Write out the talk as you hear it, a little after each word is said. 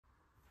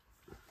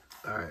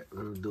Alright, I'm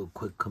going to do a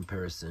quick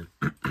comparison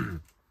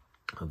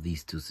of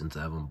these two since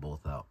I have them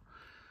both out.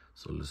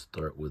 So let's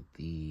start with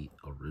the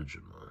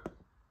original.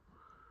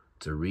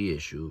 It's a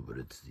reissue, but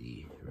it's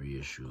the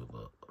reissue of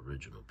the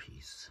original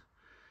piece.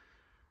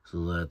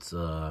 So that's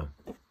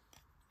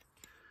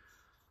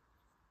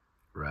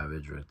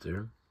Ravage right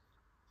there.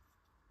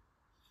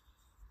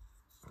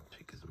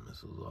 Take his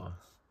missiles off.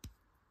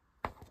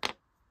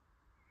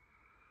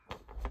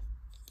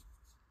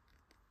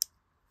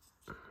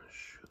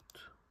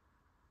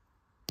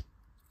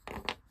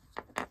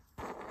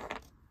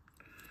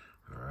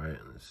 Alright,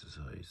 and this is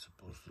how he's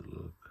supposed to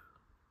look.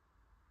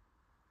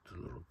 There's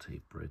a little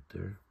tape right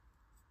there.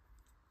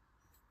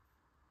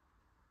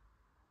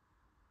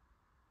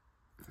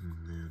 And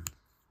then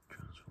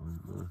transform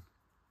one.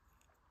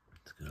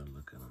 Let's get a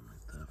look at him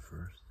like that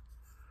first.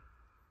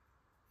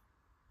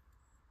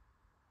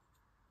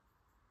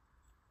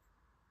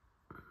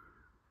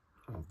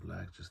 All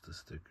black, just a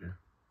sticker.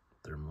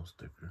 Thermal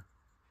sticker.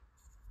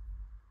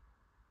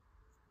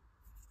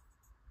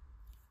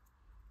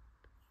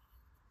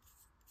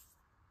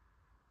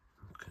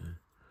 Okay.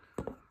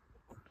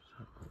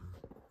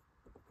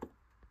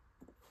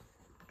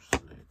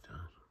 Just lay it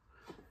down.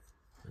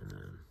 And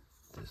then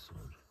this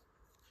one.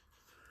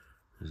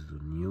 This is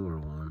the newer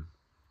one.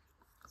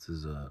 This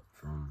is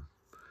from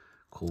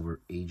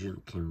Covert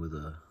Agent. Came with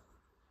a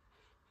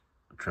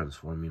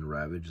transforming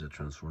Ravage that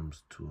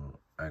transforms to an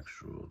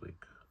actual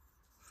like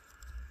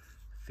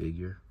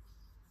figure,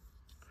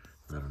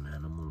 not an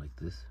animal like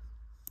this.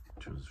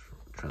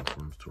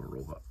 Transforms to a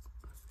robot.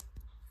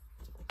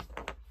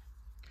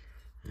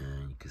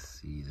 And you can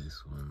see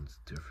this one's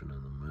different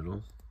in the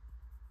middle.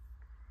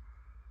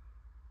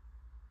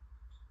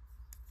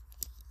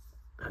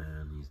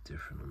 And he's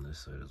different on this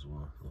side as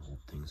well. The whole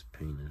thing's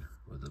painted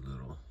with a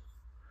little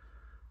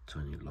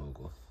tiny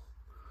logo.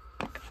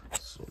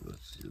 So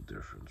let's see the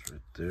difference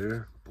right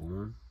there.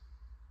 Boom.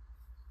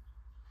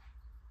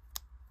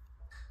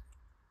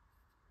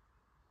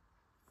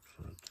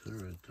 So that's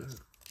it right there.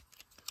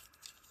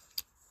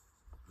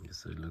 I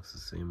guess it looks the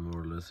same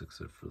more or less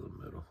except for the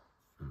middle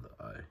and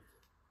the eye.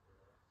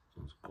 This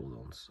one's gold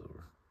on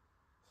silver.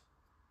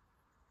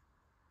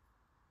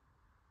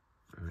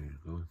 There you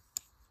go.